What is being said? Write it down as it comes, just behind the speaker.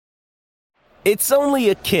It's only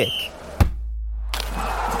a kick,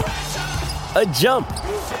 a jump,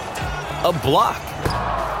 a block.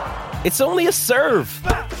 It's only a serve.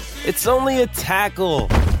 It's only a tackle,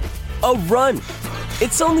 a run.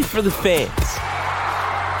 It's only for the fans.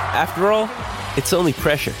 After all, it's only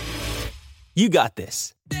pressure. You got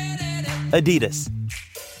this. Adidas.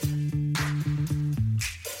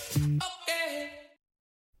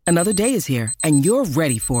 Another day is here, and you're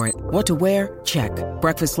ready for it. What to wear? Check.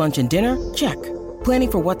 Breakfast, lunch, and dinner? Check.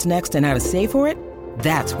 Planning for what's next and how to save for it?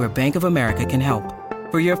 That's where Bank of America can help.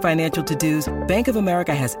 For your financial to-dos, Bank of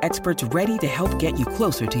America has experts ready to help get you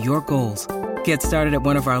closer to your goals. Get started at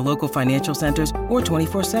one of our local financial centers or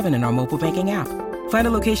 24/7 in our mobile banking app. Find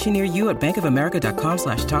a location near you at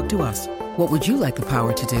bankofamerica.com/talktous. What would you like the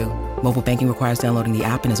power to do? Mobile banking requires downloading the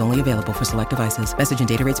app and is only available for select devices. Message and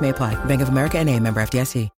data rates may apply. Bank of America N.A., member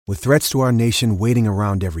FDIC. With threats to our nation waiting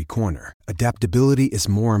around every corner, adaptability is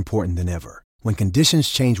more important than ever. When conditions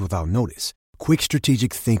change without notice, quick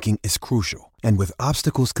strategic thinking is crucial. And with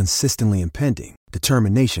obstacles consistently impending,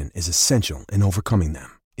 determination is essential in overcoming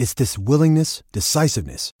them. It's this willingness,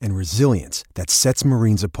 decisiveness, and resilience that sets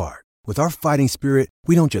Marines apart. With our fighting spirit,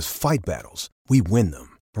 we don't just fight battles, we win them.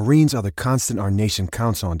 Marines are the constant our nation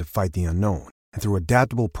counts on to fight the unknown. And through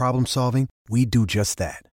adaptable problem solving, we do just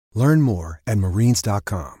that. Learn more at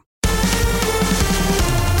marines.com.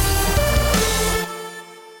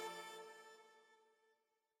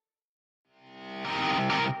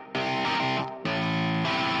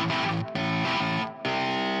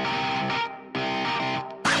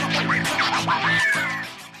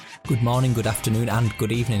 Good morning, good afternoon and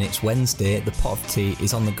good evening. It's Wednesday, the pot of tea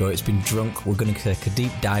is on the go, it's been drunk. We're going to take a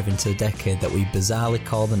deep dive into the decade that we bizarrely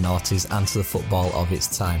call the noughties and to the football of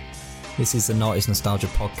its time. This is the Noughties Nostalgia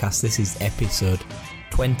Podcast, this is episode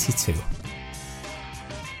 22.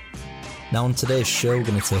 Now on today's show we're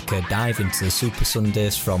going to take a dive into the Super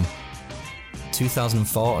Sundays from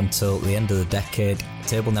 2004 until the end of the decade.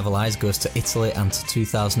 Table Never Lies goes to Italy and to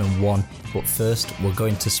 2001, but first we're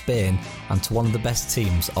going to Spain and to one of the best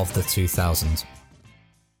teams of the 2000s.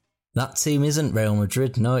 That team isn't Real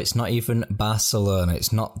Madrid, no, it's not even Barcelona,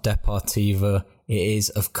 it's not Deportivo, it is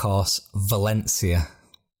of course Valencia.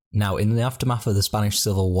 Now, in the aftermath of the Spanish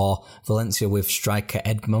Civil War, Valencia with striker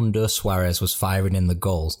Edmundo Suarez was firing in the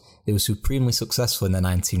goals. They were supremely successful in the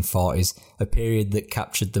 1940s, a period that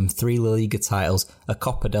captured them 3 La Liga titles, a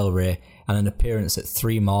Copa del Rey, and an appearance at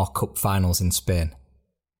 3 more cup finals in Spain.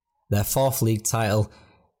 Their 4th league title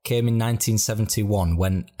came in 1971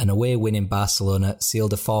 when an away win in Barcelona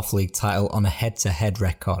sealed a 4th league title on a head-to-head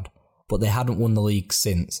record, but they hadn't won the league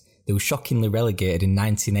since. They were shockingly relegated in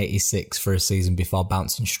 1986 for a season before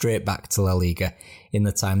bouncing straight back to La Liga in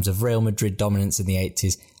the times of Real Madrid dominance in the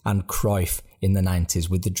 80s and Cruyff in the 90s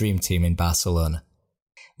with the Dream Team in Barcelona.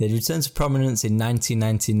 They returned to prominence in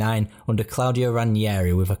 1999 under Claudio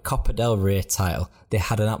Ranieri with a Copa del Rey title. They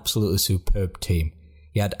had an absolutely superb team.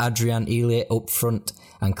 You had Adrian Ilié up front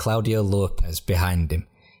and Claudio Lopez behind him.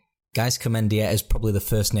 Gais Comendieta is probably the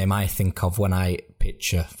first name I think of when I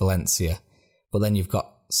picture Valencia. But then you've got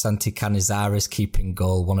Santi Canizares keeping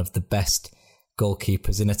goal, one of the best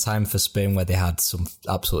goalkeepers in a time for Spain where they had some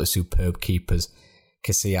absolutely superb keepers.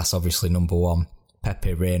 Casillas obviously number 1,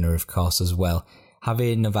 Pepe Reina of course as well.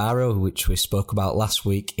 Javier Navarro, which we spoke about last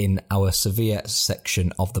week in our Sevilla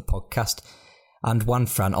section of the podcast, and Juan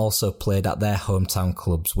Fran also played at their hometown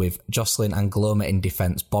clubs with Jocelyn Angloma in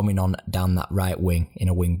defence bombing on down that right wing in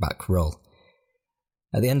a wing-back role.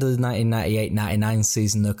 At the end of the 1998-99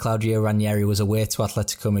 season, though, Claudio Ranieri was away to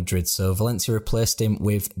Atletico Madrid, so Valencia replaced him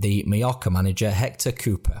with the Mallorca manager Hector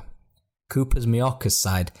Cúper. Cooper's Mallorca's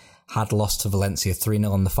side had lost to Valencia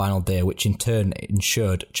 3-0 on the final day, which in turn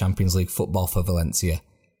ensured Champions League football for Valencia.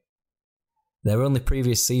 Their only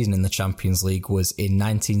previous season in the Champions League was in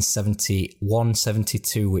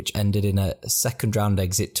 1971-72, which ended in a second-round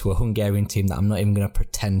exit to a Hungarian team that I'm not even going to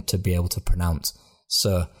pretend to be able to pronounce.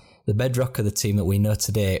 So, the bedrock of the team that we know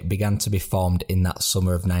today began to be formed in that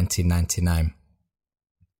summer of 1999.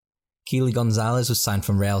 Keely Gonzalez was signed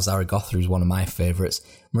from Real Zaragoza, who's one of my favourites.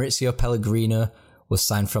 Mauricio Pellegrino was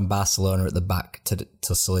signed from Barcelona at the back to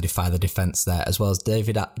solidify the defence there, as well as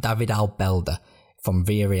David Albelda from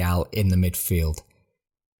Villarreal in the midfield.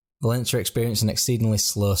 Valencia experienced an exceedingly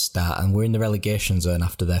slow start and were in the relegation zone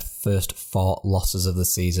after their first 4 losses of the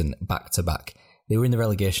season back-to-back. They were in the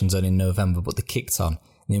relegation zone in November, but they kicked on.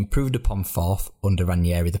 They improved upon 4th under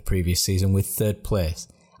Ranieri the previous season with 3rd place,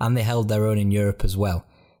 and they held their own in Europe as well.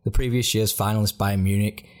 The previous year's finalist Bayern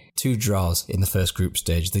Munich, 2 draws in the first group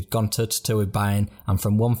stage. They'd gone toe-to-toe with Bayern, and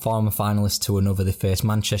from one former finalist to another they faced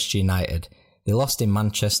Manchester United. They lost in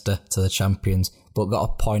Manchester to the champions, but got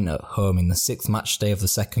a point at home in the 6th match day of the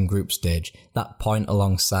second group stage. That point,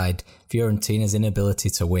 alongside Fiorentina's inability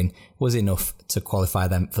to win, was enough to qualify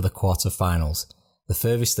them for the quarter-finals, the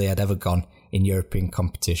furthest they had ever gone in European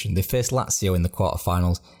competition. They faced Lazio in the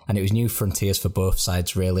quarter-finals, and it was new frontiers for both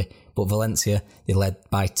sides really, but Valencia, they led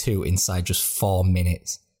by 2 inside just 4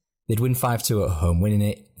 minutes. They'd win 5-2 at home, winning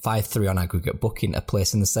it 5-3 on aggregate, booking a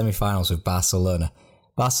place in the semi-finals with Barcelona.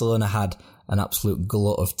 Barcelona had an absolute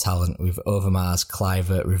glut of talent with Overmars,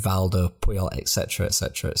 Kluivert, Rivaldo, Puyol, etc,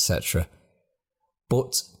 etc, etc.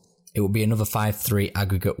 But it would be another 5-3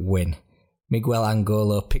 aggregate win. Miguel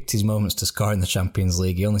Angolo picked his moments to score in the Champions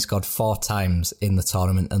League. He only scored 4 times in the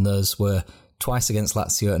tournament, and those were twice against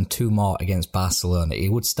Lazio and 2 more against Barcelona. He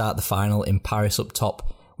would start the final in Paris up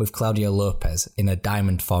top with Claudio Lopez in a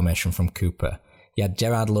diamond formation from Cooper. He had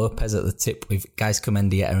Gerard Lopez at the tip with Gaisca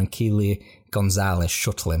Mendieta and Keely Gonzalez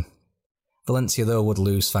shuttle him. Valencia, though, would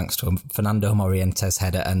lose thanks to a Fernando Morientes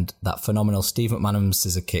header and that phenomenal Steve McManaman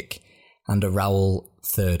scissor kick and a Raul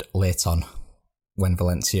third late on when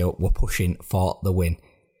Valencia were pushing for the win.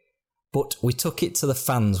 But we took it to the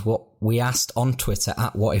fans. What we asked on Twitter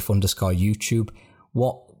at whatif_YouTube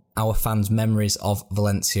what our fans' memories of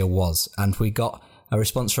Valencia was, and we got a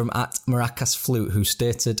response from at Maracas Flute, who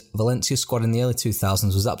stated, Valencia's squad in the early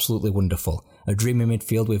 2000s was absolutely wonderful. A dreamy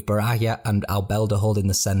midfield with Baraya and Albelda holding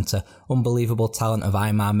the centre, unbelievable talent of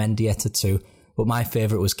Aimar Mendieta too, but my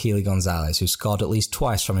favourite was Keely Gonzalez, who scored at least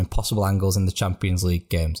twice from impossible angles in the Champions League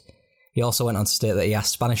games. He also went on to state that he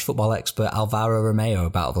asked Spanish football expert Alvaro Romeo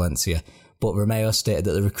about Valencia, but Romeo stated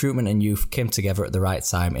that the recruitment and youth came together at the right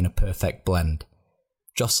time in a perfect blend.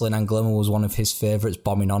 Jocelyn Angloma was one of his favourites,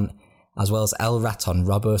 bombing on, as well as El Raton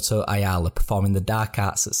Roberto Ayala performing the dark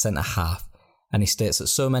arts at centre-half, and he states that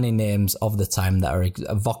so many names of the time that are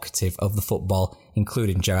evocative of the football,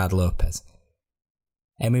 including Gerard Lopez.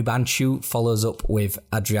 Emi Banchu follows up with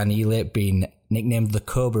Adrianile being nicknamed the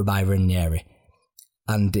Cobra by Ranieri,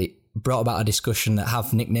 and it brought about a discussion that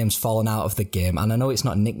have nicknames fallen out of the game, and I know it's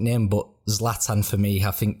not a nickname, but Zlatan for me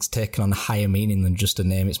I think's taken on a higher meaning than just a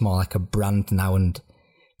name. It's more like a brand now, and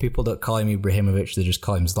people don't call him Ibrahimovic, they just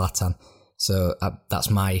call him Zlatan. So that's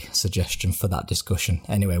my suggestion for that discussion.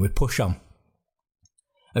 Anyway, we push on.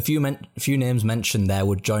 A few names mentioned there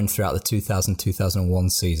would join throughout the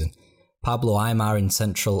 2000-2001 season. Pablo Aimar in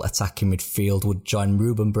central attacking midfield would join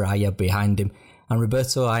Ruben Baraya behind him, and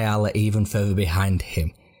Roberto Ayala even further behind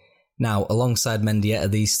him. Now, alongside Mendieta,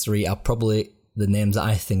 these three are probably the names that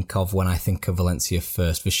I think of when I think of Valencia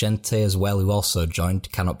first. Vicente as well, who also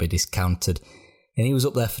joined, cannot be discounted, and he was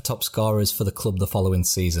up there for top scorers for the club the following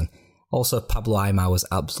season. Also, Pablo Aimar was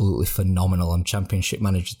absolutely phenomenal on Championship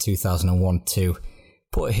Manager 2001 too.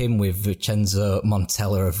 Put him with Vincenzo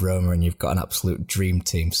Montella of Roma and you've got an absolute dream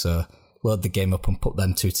team, so load the game up and put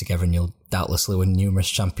them two together and you'll doubtlessly win numerous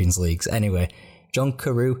Champions Leagues. Anyway, John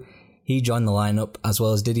Carew, he joined the lineup, as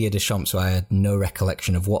well as Didier Deschamps, who I had no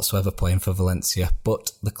recollection of whatsoever playing for Valencia,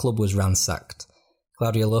 but the club was ransacked.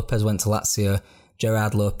 Claudio Lopez went to Lazio,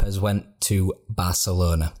 Gerard Lopez went to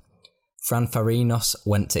Barcelona. Fran Farinos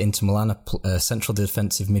went to Inter Milan, a central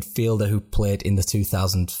defensive midfielder who played in the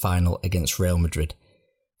 2000 final against Real Madrid.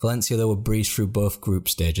 Valencia, though, were breezed through both group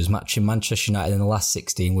stages, matching Manchester United in the last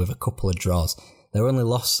 16 with a couple of draws. Their only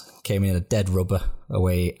loss came in a dead rubber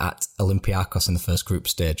away at Olympiacos in the first group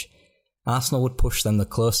stage. Arsenal would push them the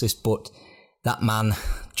closest, but that man,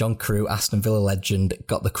 John Carew, Aston Villa legend,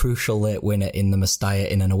 got the crucial late winner in the Mestalla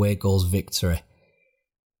in an away goals victory.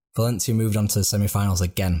 Valencia moved on to the semi-finals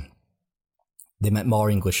again. They met more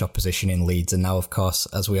English opposition in Leeds, and now, of course,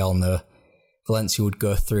 as we all know, Valencia would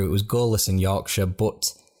go through. It was goalless in Yorkshire,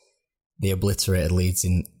 but they obliterated Leeds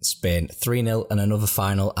in Spain. 3-0 and another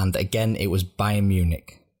final, and again it was Bayern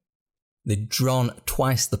Munich. They'd drawn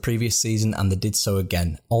twice the previous season, and they did so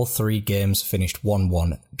again. All 3 games finished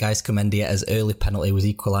 1-1. Gaisca Mendieta's early penalty was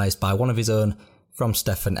equalised by one of his own from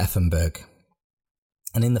Stefan Effenberg.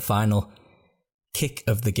 And in the final kick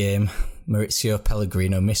of the game, Maurizio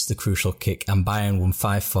Pellegrino missed the crucial kick, and Bayern won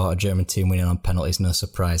 5-4, a German team winning on penalties, no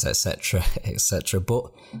surprise, etc, etc.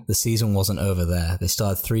 But the season wasn't over there. They still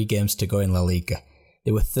had 3 games to go in La Liga.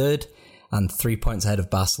 They were third and 3 points ahead of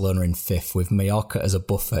Barcelona in 5th, with Mallorca as a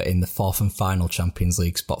buffer in the 4th and final Champions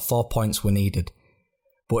League spot. 4 points were needed.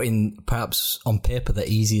 But in perhaps on paper the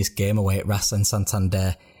easiest game away at Racing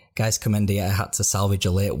Santander, Gaisca Mendieta had to salvage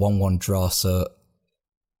a late 1-1 draw, so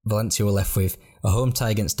Valencia were left with a home tie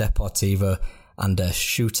against Deportivo and a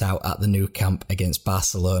shootout at the Nou Camp against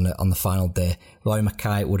Barcelona on the final day. Roy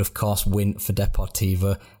Mackay would of course win for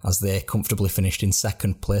Deportivo, as they comfortably finished in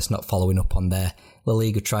second place, not following up on their La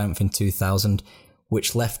Liga triumph in 2000,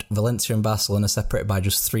 which left Valencia and Barcelona separated by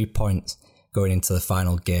just 3 points. going into the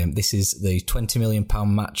final game. This is the £20 million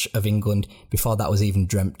match of England before that was even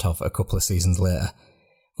dreamt of a couple of seasons later.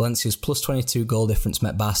 Valencia's plus 22 goal difference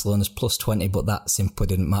met Barcelona's plus 20, but that simply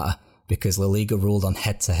didn't matter because La Liga ruled on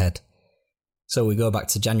head-to-head. So we go back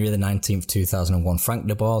to January the 19th, 2001. Frank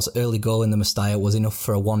de Boer's early goal in the Mestalla was enough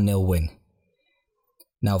for a 1-0 win.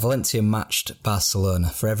 Now, Valencia matched Barcelona.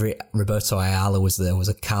 For every Roberto Ayala there was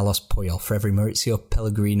a Carlos Puyol. For every Mauricio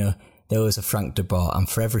Pellegrino, there was a Frank de Boer. And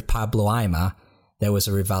for every Pablo Aimar, there was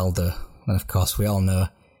a Rivaldo. And of course, we all know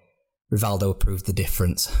Rivaldo proved the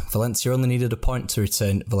difference. Valencia only needed a point to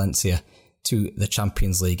return Valencia to the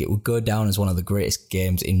Champions League. It would go down as one of the greatest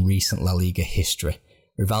games in recent La Liga history.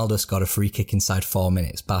 Rivaldo scored a free kick inside 4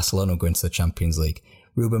 minutes. Barcelona go into the Champions League.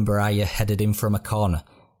 Ruben Baraya headed in from a corner.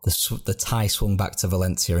 The tie swung back to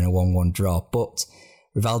Valencia in a 1-1 draw, but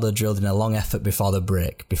Rivaldo drilled in a long effort before the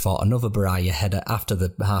break. Before another Baraya header after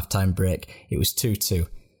the half-time break, it was 2-2.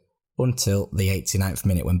 Until the 89th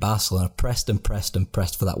minute when Barcelona pressed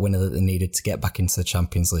for that winner that they needed to get back into the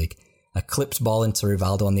Champions League. A clipped ball into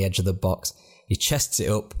Rivaldo on the edge of the box. He chests it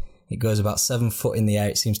up. It goes about 7 foot in the air.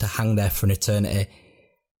 It seems to hang there for an eternity.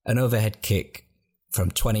 An overhead kick from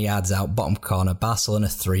 20 yards out, bottom corner. Barcelona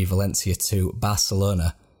 3, Valencia 2.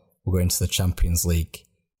 Barcelona will go into the Champions League.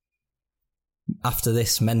 After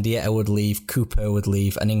this, Mendieta would leave, Cooper would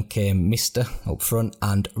leave, and in came Mister up front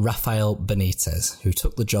and Rafael Benitez, who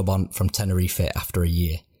took the job on from Tenerife after a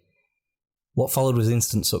year. What followed was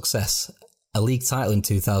instant success. A league title in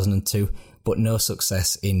 2002, but no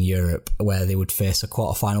success in Europe, where they would face a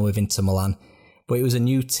quarter-final with Inter Milan. But it was a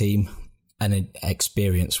new team and an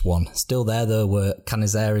experienced one. Still there, though, were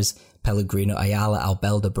Canizares, Pellegrino, Ayala,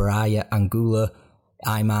 Albelda, Baraya, Angulo,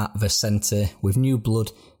 Aimar, Vicente, with new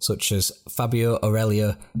blood such as Fabio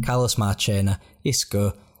Aurelio, Carlos Marchena,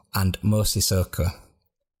 Isco and Mo Sissoko.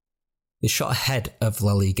 They shot ahead of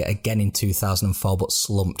La Liga again in 2004 but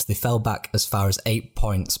slumped. They fell back as far as 8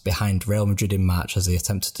 points behind Real Madrid in March as they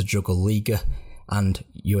attempted to juggle Liga and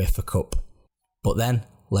UEFA Cup. But then,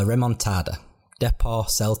 La Remontada. Depor,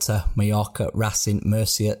 Celta, Mallorca, Racing,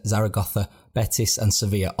 Murcia, Zaragoza, Betis and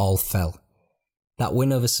Sevilla all fell. That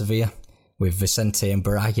win over Sevilla, with Vicente and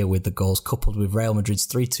Baraya with the goals, coupled with Real Madrid's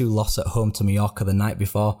 3-2 loss at home to Mallorca the night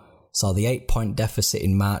before, saw the 8-point deficit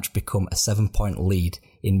in March become a 7-point lead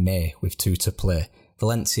in May with 2 to play.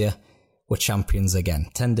 Valencia were champions again.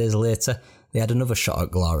 10 days later, they had another shot at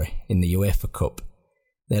glory in the UEFA Cup.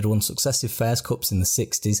 They had won successive Fairs Cups in the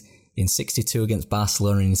 60s, in 62 against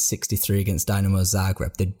Barcelona and in 63 against Dynamo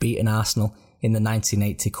Zagreb. They'd beaten Arsenal in the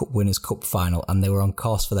 1980 Cup Winners' Cup final and they were on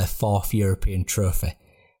course for their 4th European trophy.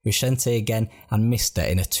 Vicente again and Mister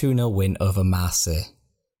in a 2-0 win over Marseille.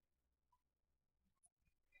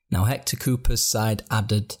 Now Hector Cooper's side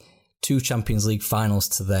added 2 Champions League finals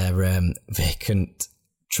to their vacant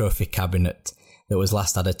trophy cabinet that was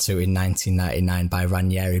last added to in 1999 by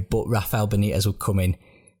Ranieri, but Rafael Benitez would come in,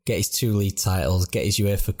 get his 2 league titles, get his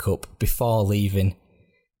UEFA Cup before leaving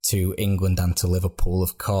to England and to Liverpool,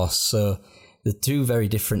 of course. So the 2 very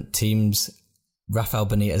different teams. Rafael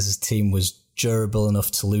Benitez's team was durable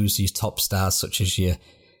enough to lose these top stars such as your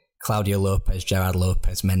Claudio Lopez, Gerard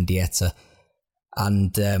Lopez, Mendieta,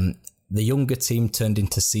 and the younger team turned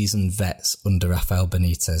into seasoned vets under Rafael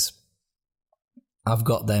Benitez. I've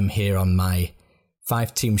got them here on my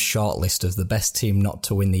 5-team shortlist of the best team not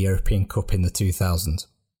to win the European Cup in the 2000s.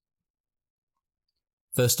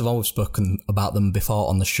 First of all, we've spoken about them before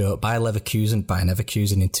on the show. Bayer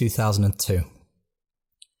Leverkusen in 2002.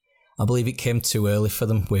 I believe it came too early for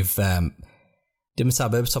them with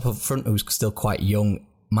Dimitar Berbatov up front, who was still quite young.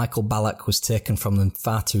 Michael Ballack was taken from them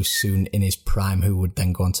far too soon in his prime, who would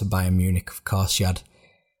then go on to Bayern Munich. Of course, you had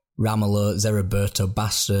Ramelow, Zeriberto,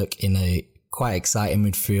 Basturk in a quite exciting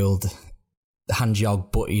midfield,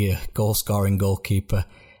 Hans-Jörg Buttier, goal-scoring goalkeeper,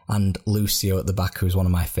 and Lucio at the back, who was one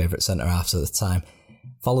of my favourite centre-halves at the time.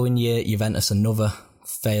 Following year, Juventus another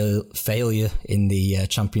failure in the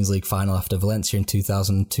Champions League final after Valencia in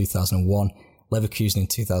 2000, 2001, Leverkusen in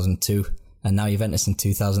 2002, and now Juventus in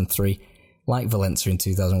 2003, like Valencia in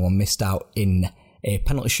 2001, missed out in a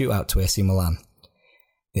penalty shootout to AC Milan.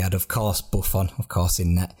 They had, of course, Buffon,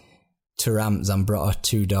 in net, Thuram, Zambrotta,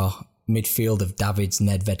 Tudor, midfield of Davids,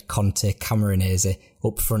 Nedved, Conte, Camoranesi,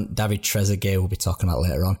 up front David Trezeguet we'll be talking about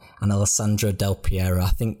later on, and Alessandro Del Piero. I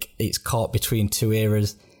think it's caught between 2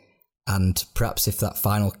 eras, and perhaps if that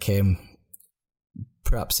final came,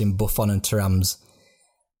 perhaps in Buffon and Thuram's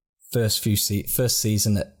first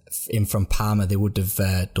season in from Parma, they would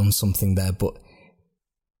have done something there, but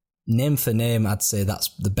name for name, I'd say that's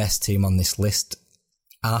the best team on this list.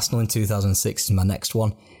 Arsenal in 2006 is my next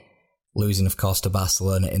one. losing, of course, to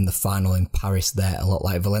Barcelona in the final in Paris there, a lot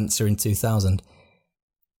like Valencia in 2000.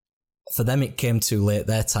 For them, it came too late.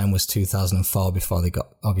 Their time was 2004 before they got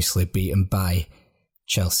obviously beaten by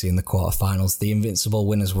Chelsea in the quarterfinals. The invincible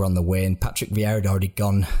winners were on the way, and Patrick Vieira had already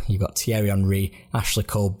gone. You got Thierry Henry, Ashley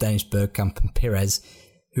Cole, Dennis Bergkamp and Pires,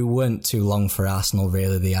 who weren't too long for Arsenal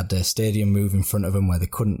really. They had a stadium move in front of them where they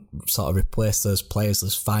couldn't sort of replace those players,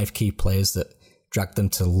 those 5 key players that dragged them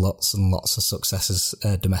to lots and lots of successes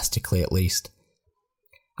domestically at least.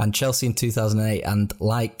 And Chelsea in 2008, and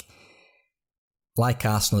like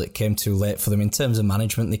Arsenal, it came too late for them. In terms of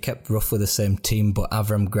management, they kept roughly the same team, but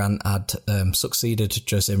Avram Grant had succeeded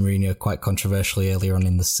Jose Mourinho quite controversially earlier on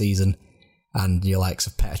in the season, and your likes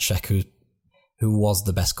of Petr Cech, who was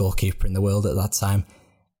the best goalkeeper in the world at that time.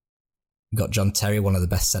 You got John Terry, one of the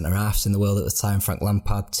best centre-halves in the world at the time, Frank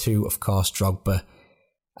Lampard too, of course, Drogba,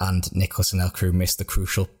 and Nicolas Anelka, missed the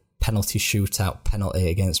crucial penalty shootout penalty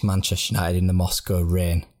against Manchester United in the Moscow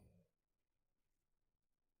rain.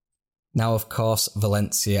 Now, of course,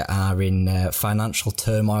 Valencia are in financial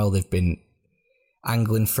turmoil. They've been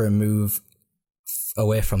angling for a move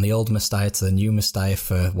away from the old Mestalla to the new Mestalla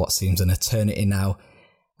for what seems an eternity now.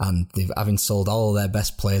 And they've having sold all of their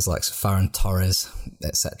best players like Ferran Torres,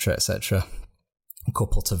 etc., etc., a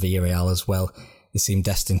couple to Villarreal as well. They seem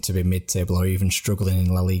destined to be mid-table or even struggling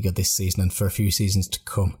in La Liga this season and for a few seasons to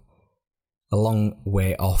come. A long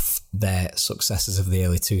way off their successes of the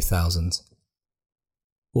early 2000s.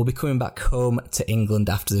 We'll be coming back home to England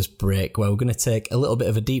after this break, where we're going to take a little bit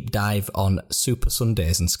of a deep dive on Super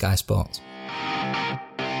Sundays and Sky Sports.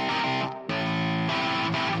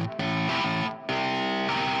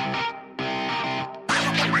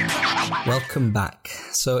 Welcome back.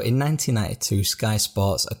 So in 1992, Sky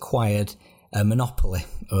Sports acquired a monopoly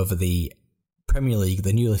over the Premier League,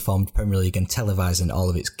 the newly formed Premier League, and televising all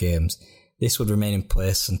of its games. This would remain in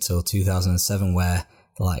place until 2007, where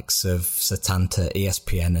the likes of Setanta,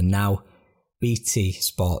 ESPN, and now BT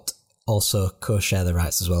Sport also co-share the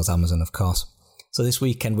rights, as well as Amazon, of course. So this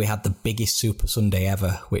weekend we had the biggest Super Sunday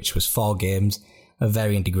ever, which was 4 games of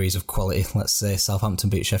varying degrees of quality. Let's say Southampton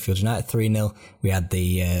beat Sheffield United 3-0. We had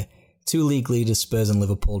the 2 league leaders, Spurs and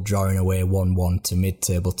Liverpool, drawing away 1-1 to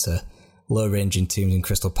mid-table to low-ranging teams in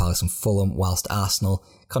Crystal Palace and Fulham, whilst Arsenal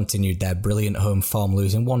continued their brilliant home form,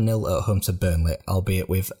 losing 1-0 at home to Burnley, albeit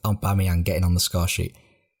with Aubameyang getting on the score sheet.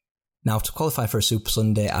 Now, to qualify for a Super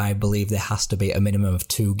Sunday, I believe there has to be a minimum of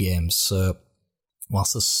 2 games. So,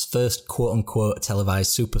 whilst the first quote-unquote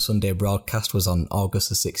televised Super Sunday broadcast was on August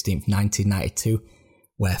the 16th, 1992,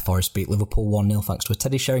 where Forest beat Liverpool 1-0 thanks to a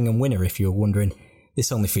Teddy Sheringham winner, if you were wondering.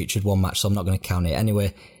 This only featured 1 match, so I'm not going to count it.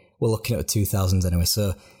 Anyway, we're looking at the 2000s anyway,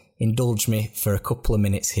 so indulge me for a couple of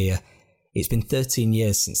minutes here. It's been 13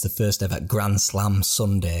 years since the first ever Grand Slam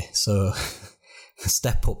Sunday, so a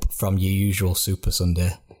step up from your usual Super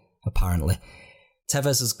Sunday, apparently.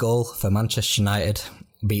 Tevez's goal for Manchester United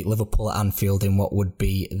beat Liverpool at Anfield in what would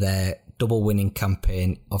be their double winning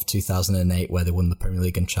campaign of 2008, where they won the Premier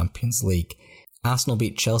League and Champions League. Arsenal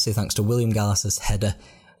beat Chelsea thanks to William Gallas's header,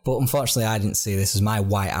 but unfortunately I didn't see this as my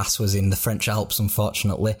white ass was in the French Alps,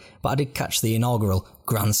 unfortunately. But I did catch the inaugural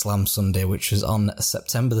Grand Slam Sunday, which was on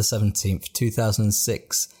September the 17th,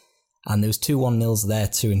 2006. And there was 2 1-0s there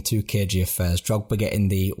too in 2 cagey affairs. Drogba getting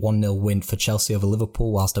the 1-0 win for Chelsea over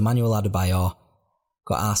Liverpool, whilst Emmanuel Adebayor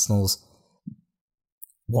got Arsenal's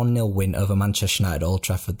 1-0 win over Manchester United at Old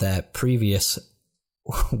Trafford, their previous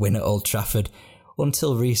win at Old Trafford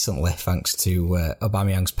until recently, thanks to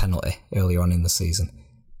Aubameyang's penalty earlier on in the season.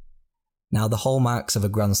 Now, the hallmarks of a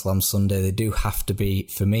Grand Slam Sunday, they do have to be,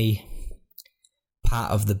 for me, part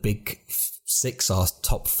of the big 6 or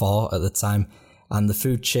top 4 at the time. And the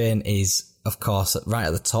food chain is, of course, right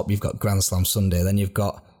at the top, you've got Grand Slam Sunday. Then you've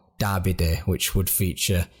got Derby Day, which would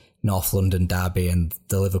feature North London Derby and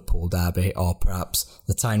the Liverpool Derby, or perhaps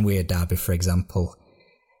the Tyne Weir Derby, for example.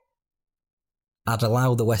 I'd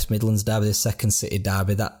allow the West Midlands Derby, the Second City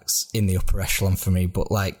Derby, that's in the upper echelon for me.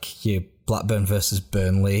 But like your Blackburn versus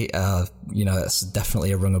Burnley, that's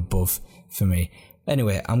definitely a rung above for me.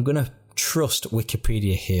 Anyway, I'm going to trust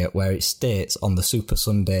Wikipedia here, where it states on the Super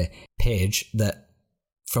Sunday page that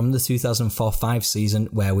from the 2004-05 season,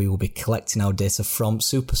 where we will be collecting our data from,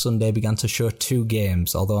 Super Sunday began to show 2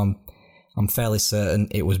 games, although I'm fairly certain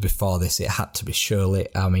it was before this. It had to be, surely.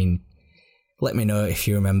 I mean, let me know if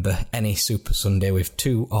you remember any Super Sunday with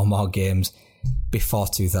 2 or more games before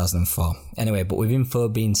 2004. Anyway, but with info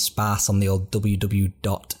being sparse on the old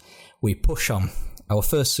www, we push on. Our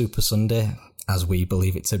first Super Sunday, as we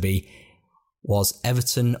believe it to be, was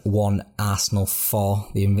Everton 1, Arsenal 4.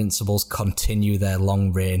 The Invincibles continue their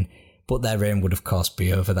long reign, But their reign would, of course,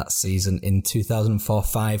 be over that season in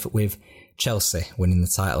 2004-05 with Chelsea winning the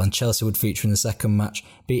title. And Chelsea would feature in the second match,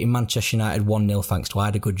 beating Manchester United 1-0 thanks to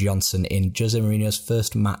Ida Gudjohnsen in Jose Mourinho's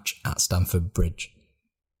first match at Stamford Bridge.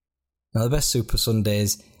 Now, the best Super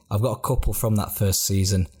Sundays, I've got a couple from that first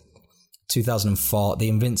season. 2004, the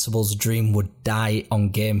Invincibles' dream would die on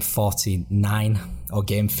game 49 or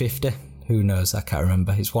game 50. Who knows? I can't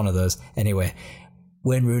remember. It's one of those. Anyway,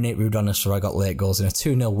 Wayne Rooney, Rudon Nasri got late goals in a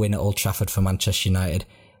 2-0 win at Old Trafford for Manchester United.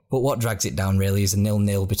 But what drags it down really is a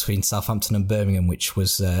 0-0 between Southampton and Birmingham, which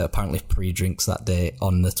was apparently pre-drinks that day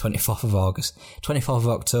on the 24th of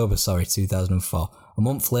October, 2004. A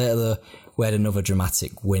month later, though, we had another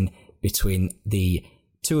dramatic win between the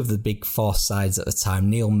two of the big four sides at the time.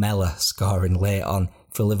 Neil Mellor scoring late on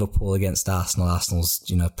for Liverpool against Arsenal. Arsenal's,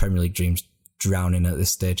 Premier League dreams drowning at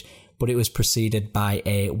this stage. But it was preceded by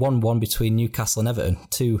a 1-1 between Newcastle and Everton.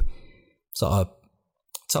 Two sort of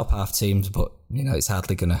top half teams, but, it's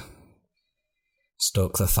hardly going to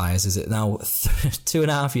stoke the fires, is it? Now,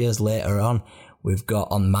 2.5 years later on, we've got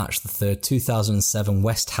on March the 3rd, 2007,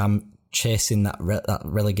 West Ham chasing that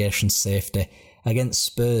relegation safety against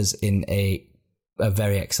Spurs in a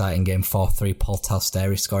very exciting game, 4-3. Paul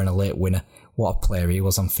Talsteri scoring a late winner. What a player he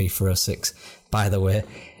was on FIFA 06, by the way.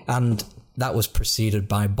 And that was preceded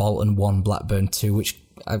by Bolton 1, Blackburn 2, which,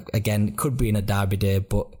 again, could be in a derby day,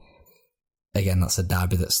 but, again, that's a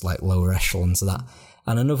derby that's like lower echelons of that.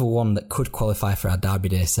 And another one that could qualify for our derby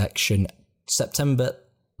day section, September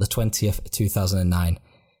the 20th, 2009.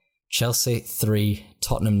 Chelsea 3,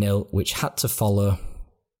 Tottenham 0, which had to follow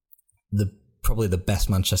probably the best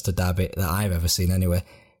Manchester derby that I've ever seen anyway.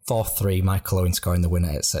 4-3, Michael Owen scoring the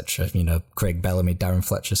winner, etc. Craig Bellamy, Darren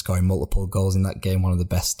Fletcher scoring multiple goals in that game. One of the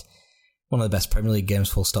best Premier League games,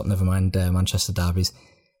 full stop, never mind Manchester derbies.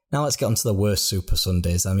 Now let's get on to the worst Super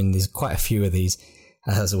Sundays. I mean, there's quite a few of these,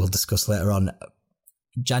 as we'll discuss later on.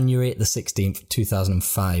 January the 16th,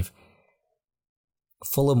 2005.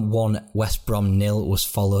 Fulham 1, West Brom 0 was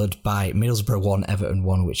followed by Middlesbrough 1, Everton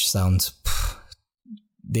 1, which sounds...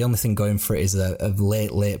 The only thing going for it is a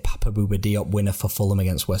late Papa Bouba Diop winner for Fulham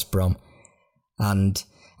against West Brom. And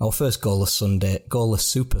our first goalless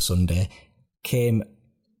Super Sunday came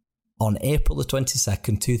on April the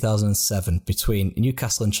 22nd, 2007, between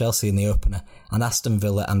Newcastle and Chelsea in the opener and Aston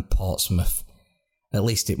Villa and Portsmouth. At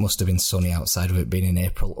least it must have been sunny outside of it being in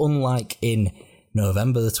April, unlike in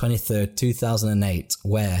November the 23rd, 2008,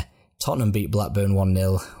 where Tottenham beat Blackburn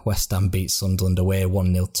 1-0, West Ham beat Sunderland away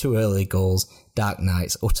 1-0, 2 early goals, dark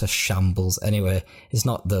nights, utter shambles. Anyway,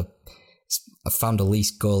 I found a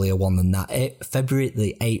least goalier one than that. February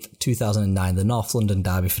the 8th, 2009, the North London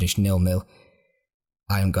derby finished 0-0.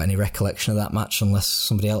 I haven't got any recollection of that match unless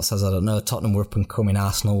somebody else has, I don't know. Tottenham were up and coming,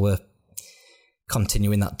 Arsenal were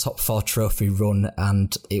continuing that top 4 trophy run,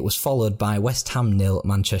 and it was followed by West Ham 0,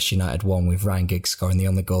 Manchester United 1, with Ryan Giggs scoring the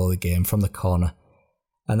only goal of the game from the corner.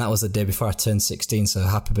 And that was the day before I turned 16, so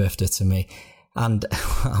happy birthday to me. And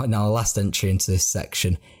now, last entry into this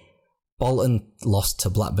section. Bolton lost to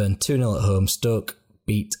Blackburn 2-0 at home. Stoke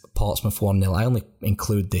beat Portsmouth 1-0. I only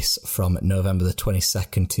include this from November the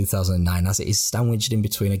 22nd, 2009, as it is sandwiched in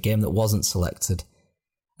between a game that wasn't selected.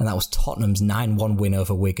 And that was Tottenham's 9-1 win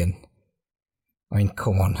over Wigan. I mean,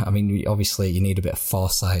 come on. I mean, obviously you need a bit of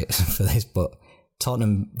foresight for this, but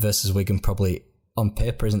Tottenham versus Wigan probably on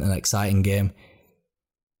paper isn't an exciting game.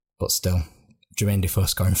 But still, Jermaine Defoe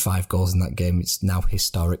scoring 5 goals in that game, it's now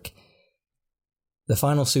historic. The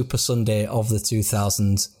final Super Sunday of the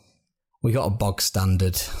 2000s, we got a bog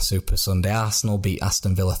standard Super Sunday. Arsenal beat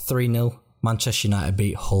Aston Villa 3-0. Manchester United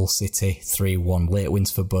beat Hull City 3-1. Late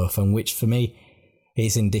wins for both, and which for me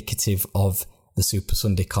is indicative of the Super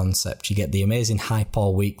Sunday concept. You get the amazing hype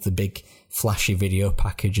all week, the big flashy video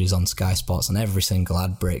packages on Sky Sports and every single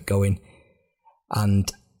ad break going.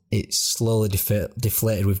 And it's slowly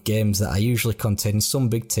deflated with games that are usually contain some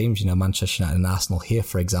big teams, Manchester United and Arsenal here,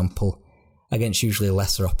 for example, against usually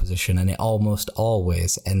lesser opposition, and it almost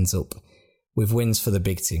always ends up with wins for the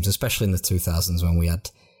big teams, especially in the 2000s when we had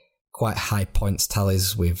quite high points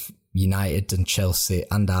tallies with United and Chelsea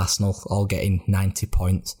and Arsenal all getting 90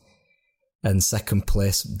 points, and second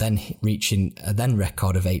place then reaching a then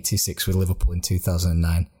record of 86 with Liverpool in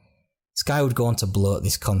 2009. Sky would go on to bloat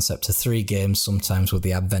this concept to 3 games, sometimes with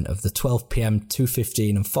the advent of the 12pm,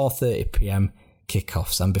 2:15 and 4:30pm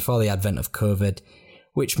kickoffs, and before the advent of COVID,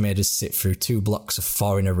 which made us sit through 2 blocks of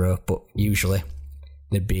 4 in a row, but usually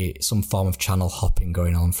there'd be some form of channel hopping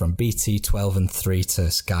going on from BT 12 and 3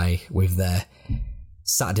 to Sky with their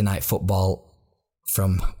Saturday night football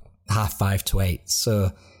from 5:30 to 8.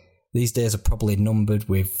 So these days are probably numbered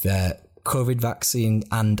with COVID vaccine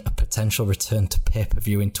and a potential return to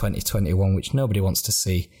pay-per-view in 2021, which nobody wants to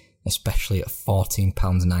see, especially at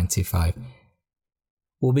 £14.95.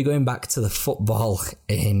 We'll be going back to the football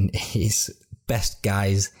in his best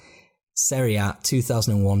guys Serie A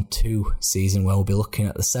 2001-2 season, where we'll be looking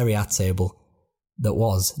at the Serie A table that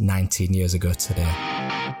was 19 years ago today.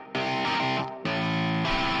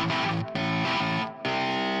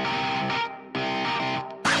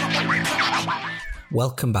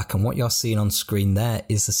 Welcome back, and what you're seeing on screen there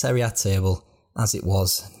is the Serie A table as it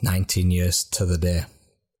was 19 years to the day.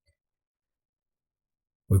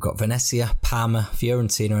 We've got Venezia, Parma,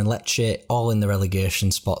 Fiorentina and Lecce all in the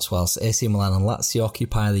relegation spots, whilst AC Milan and Lazio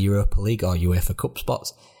occupy the Europa League or UEFA Cup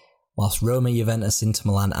spots, whilst Roma, Juventus, Inter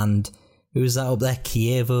Milan and, who is that up there,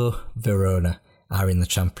 Chievo, Verona are in the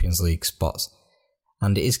Champions League spots.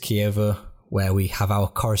 And it is Chievo where we have our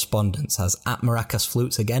correspondence, as at Maracas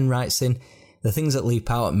Flutes again writes in, the things that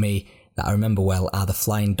leap out at me that I remember well are the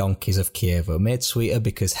flying donkeys of Chievo, made sweeter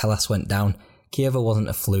because Hellas went down. Chievo wasn't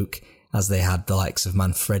a fluke, as they had the likes of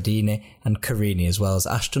Manfredini and Carini, as well as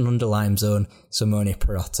Ashton under Lime's own Simone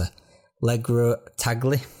Perotta, Legro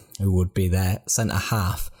Tagli, who would be their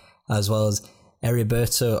centre-half, as well as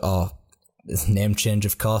Heriberto, or name change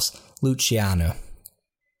of course, Luciano.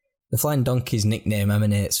 The Flying Donkeys nickname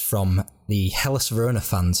emanates from the Hellas Verona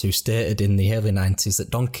fans who stated in the early 90s that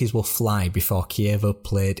donkeys will fly before Chievo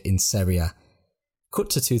played in Serie A. Cut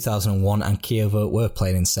to 2001 and Chievo were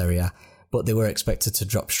playing in Serie A, but they were expected to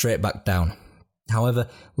drop straight back down. However,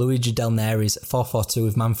 Luigi Del Neri's 4-4-2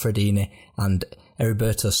 with Manfredini and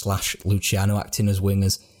Heriberto/Luciano acting as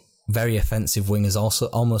wingers, very offensive wingers, also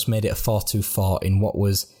almost made it a 4-2-4 in what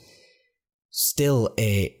was still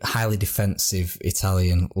a highly defensive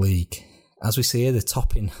Italian league. As we see here, the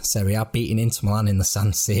top in Serie A, beating Inter Milan in the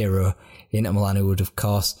San Siro. Inter Milan, who would of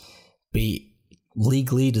course beat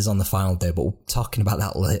league leaders on the final day, but we're talking about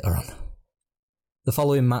that later on. The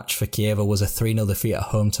following match for Chievo was a 3-0 defeat at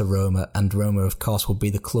home to Roma, and Roma of course would be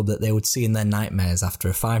the club that they would see in their nightmares after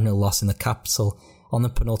a 5-0 loss in the capital on the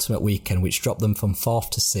penultimate weekend, which dropped them from 4th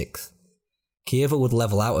to 6th. Chievo would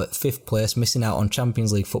level out at 5th place, missing out on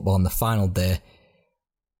Champions League football on the final day,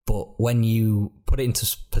 but when you put it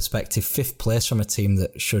into perspective, 5th place from a team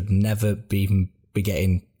that should never be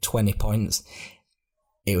getting 20 points,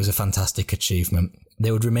 it was a fantastic achievement.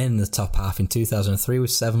 They would remain in the top half in 2003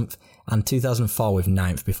 with 7th and 2004 with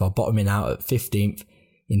 9th before bottoming out at 15th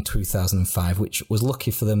in 2005, which was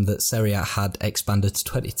lucky for them that Serie A had expanded to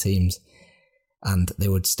 20 teams and they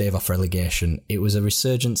would stave off relegation. It was a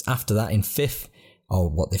resurgence after that in 5th, or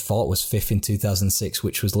what they thought was 5th in 2006,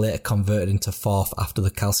 which was later converted into 4th after the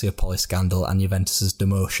Calciopoli scandal and Juventus'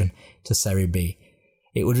 demotion to Serie B.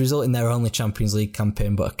 It would result in their only Champions League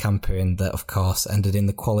campaign, but a campaign that of course ended in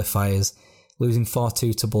the qualifiers, losing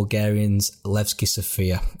 4-2 to Bulgarians Levski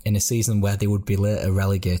Sofia in a season where they would be later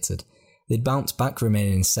relegated. They'd bounce back,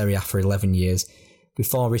 remaining in Serie A for 11 years,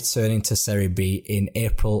 before returning to Serie B in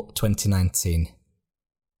April 2019.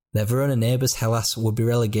 Their Verona neighbours Hellas would be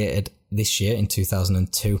relegated this year in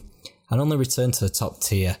 2002 and only returned to the top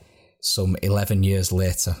tier some 11 years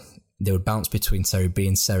later. They would bounce between Serie B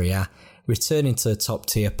and Serie A, returning to the top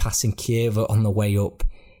tier, passing Chievo on the way up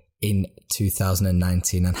in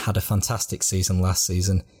 2019, and had a fantastic season last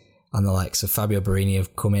season, and the likes of Fabio Borini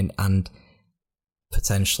have come in and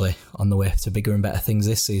potentially on the way to bigger and better things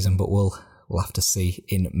this season, but we'll have to see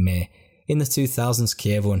in May. In the 2000s,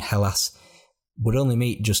 Chievo and Hellas would only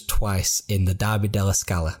meet just twice in the Derby della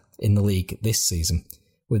Scala in the league this season,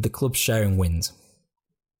 with the clubs sharing wins.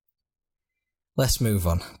 Let's move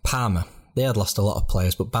on. Parma. They had lost a lot of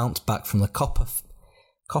players but bounced back from the Coppa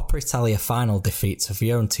Italia final defeat to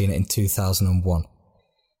Fiorentina in 2001.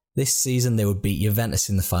 This season they would beat Juventus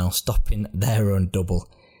in the final, stopping their own double,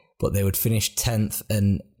 but they would finish 10th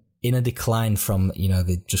and in a decline from,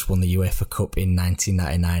 they just won the UEFA Cup in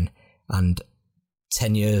 1999, and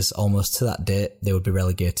 10 years almost to that date they would be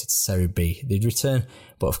relegated to Serie B. They'd return,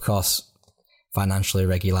 but of course financial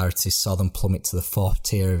irregularities saw them plummet to the 4th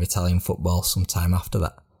tier of Italian football sometime after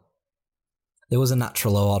that. There was a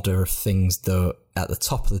natural order of things though at the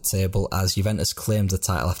top of the table, as Juventus claimed the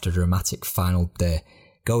title after a dramatic final day.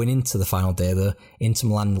 Going into the final day though, Inter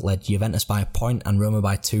Milan led Juventus by a point and Roma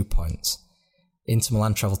by 2 points. Inter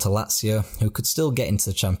Milan travelled to Lazio, who could still get into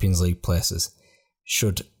the Champions League places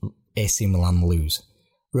should AC Milan lose.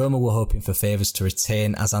 Roma were hoping for favours to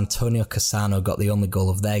retain, as Antonio Cassano got the only goal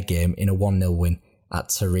of their game in a 1-0 win at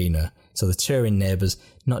Torino. So the Turin neighbours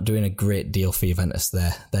not doing a great deal for Juventus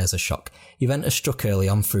there. There's a shock. Juventus struck early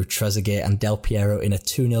on through Trezeguet and Del Piero in a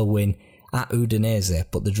 2-0 win at Udinese,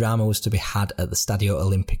 but the drama was to be had at the Stadio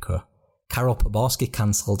Olimpico. Karol Poborski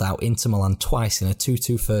cancelled out Inter Milan twice in a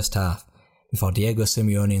 2-2 first half, before Diego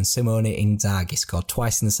Simeone and Simone Inzaghi scored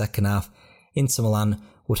twice in the second half. Inter Milan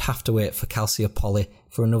would have to wait for Calciopoli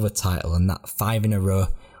for another title, and that 5 in a row,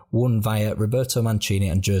 won via Roberto Mancini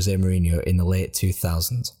and Jose Mourinho in the late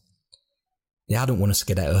 2000s. They hadn't won a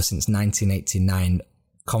Scudetto since 1989.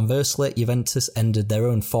 Conversely, Juventus ended their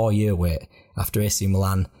own 4-year wait after AC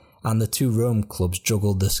Milan and the two Rome clubs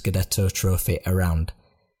juggled the Scudetto trophy around.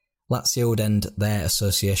 Lazio would end their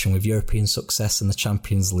association with European success in the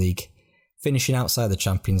Champions League, finishing outside the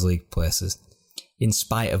Champions League places, in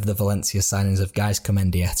spite of the Valencia signings of Gais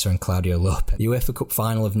Comendieta and Claudio Lopez. The UEFA Cup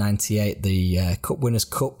final of 98, the Cup Winners'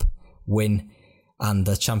 Cup win, and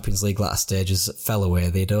the Champions League latter stages fell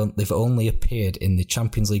away. They've only appeared in the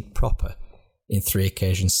Champions League proper in 3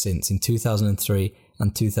 occasions since, in 2003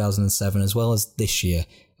 and 2007, as well as this year.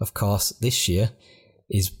 Of course, this year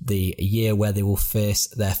is the year where they will face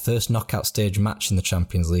their first knockout stage match in the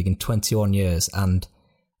Champions League in 21 years, and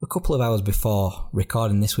a couple of hours before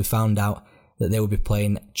recording this, we found out that they will be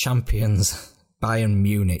playing champions Bayern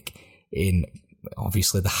Munich in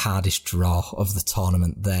obviously the hardest draw of the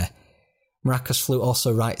tournament there. Maracas Flute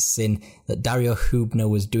also writes in that Dario Hubner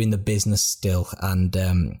was doing the business still, and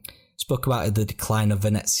spoke about the decline of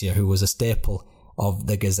Venezia, who was a staple of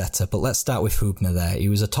the Gazzetta. But let's start with Hubner there. He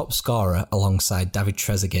was a top scorer alongside David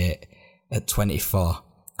Trezeguet at 24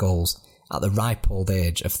 goals at the ripe old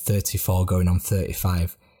age of 34 going on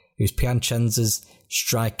 35. He was Piacenza's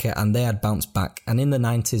striker, and they had bounced back, and in the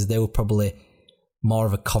 90s they were probably more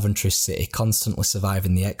of a Coventry City, constantly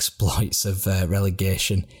surviving the exploits of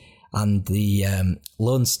relegation, and the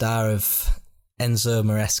Lone Star of Enzo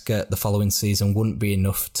Maresca the following season wouldn't be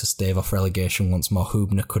enough to stave off relegation once more.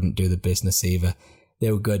 Hubner couldn't do the business either.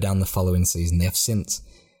 They would go down the following season. They've since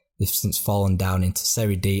fallen down into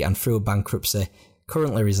Serie D, and through a bankruptcy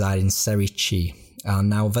currently reside in Serie C. And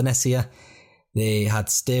now Venezia, they had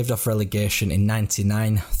staved off relegation in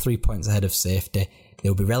 99, 3 points ahead of safety. They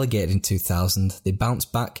will be relegated in 2000. They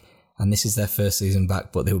bounced back, and this is their first season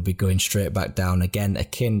back, but they would be going straight back down again,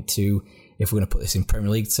 akin to, if we're going to put this in Premier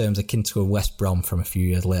League terms, akin to a West Brom from a few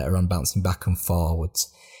years later on, bouncing back and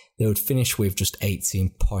forwards. They would finish with just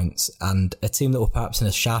 18 points, and a team that were perhaps in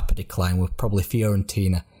a sharper decline were probably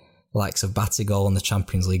Fiorentina. The likes of Batigol and the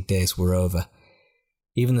Champions League days were over.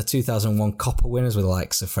 Even the 2001 Coppa winners with the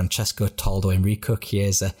likes of Francesco Toldo, Enrico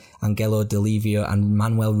Chiesa, Angelo Di Livio and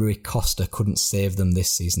Manuel Rui Costa couldn't save them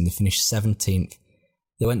this season. They finished 17th.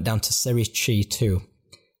 They went down to Serie C too,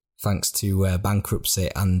 thanks to bankruptcy,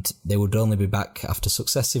 and they would only be back after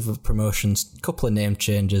successive promotions, a couple of name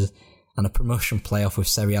changes, and a promotion playoff with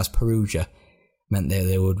Serie A's Perugia meant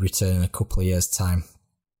they would return in a couple of years' time.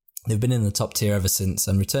 They've been in the top tier ever since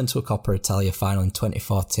and returned to a Coppa Italia final in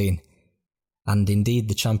 2014, and indeed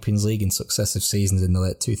the Champions League in successive seasons in the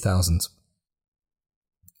late 2000s.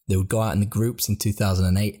 They would go out in the groups in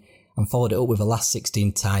 2008 and followed it up with a last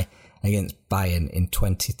 16 tie against Bayern in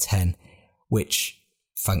 2010, which,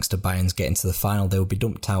 thanks to Bayern's getting to the final, they would be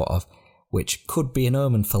dumped out of, which could be an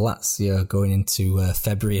omen for Lazio going into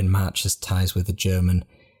February and March as ties with the German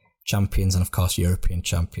champions and of course European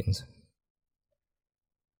champions.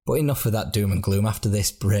 But enough of that doom and gloom. After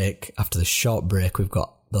this short break, we've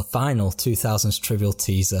got the final 2000s trivial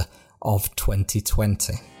teaser of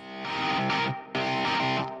 2020.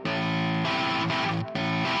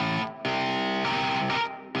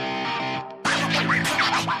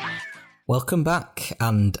 Welcome back,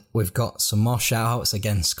 and we've got some more shout-outs.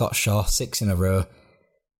 Again, Scott Shaw, 6 in a row.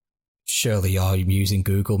 Surely you're using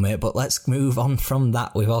Google, mate, but let's move on from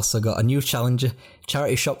that. We've also got a new challenger,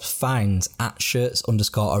 Charity Shops Finds, at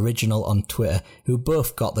shirts_original on Twitter, who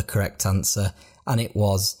both got the correct answer, and it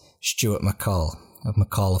was Stuart McCall.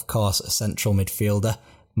 McCall, of course, a central midfielder,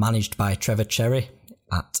 managed by Trevor Cherry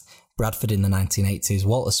at Bradford in the 1980s,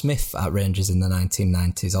 Walter Smith at Rangers in the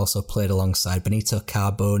 1990s, also played alongside Benito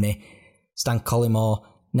Carboni, Stan Collymore,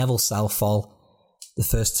 Neville Southall, the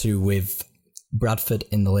first two with Bradford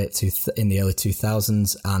in the early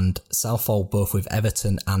 2000s, and Southall both with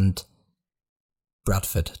Everton and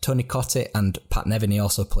Bradford. Tony Cottee and Pat Nevin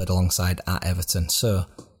also played alongside at Everton. So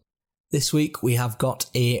this week we have got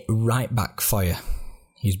a right back for you.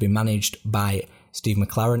 He's been managed by Steve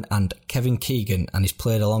McLaren and Kevin Keegan, and he's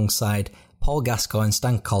played alongside Paul Gascoigne,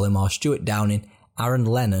 Stan Collymore, Stuart Downing, Aaron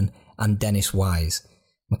Lennon and Dennis Wise.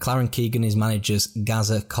 McLaren Keegan is managers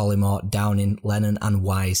Gazza, Collymore, Downing, Lennon and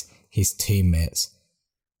Wise, his teammates.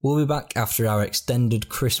 We'll be back after our extended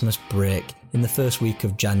Christmas break in the first week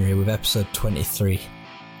of January with episode 23.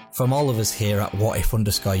 From all of us here at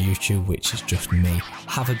WhatIf_YouTube, which is just me,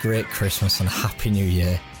 have a great Christmas and a Happy New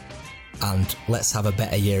Year. and let's have a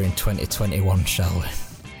better year in 2021, shall we?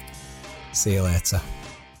 See you later.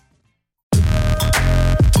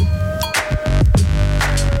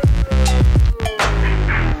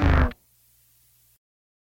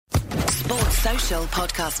 Sports Social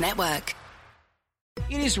Podcast Network.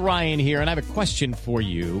 It is Ryan here, and I have a question for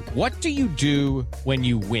you. What do you do when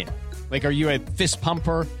you win? Like, are you a fist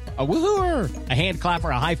pumper, a woohooer, a hand clapper,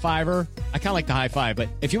 a high fiver? I kind of like the high five, but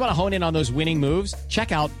if you want to hone in on those winning moves,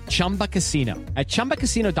 check out Chumba Casino. At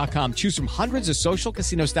ChumbaCasino.com, choose from hundreds of social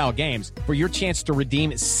casino-style games for your chance to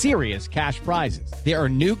redeem serious cash prizes. There are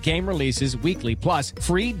new game releases weekly, plus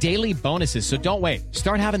free daily bonuses. So don't wait.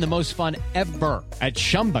 Start having the most fun ever at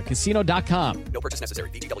ChumbaCasino.com. No purchase necessary.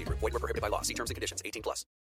 VGW Group. Void where prohibited by law. See terms and conditions. 18+.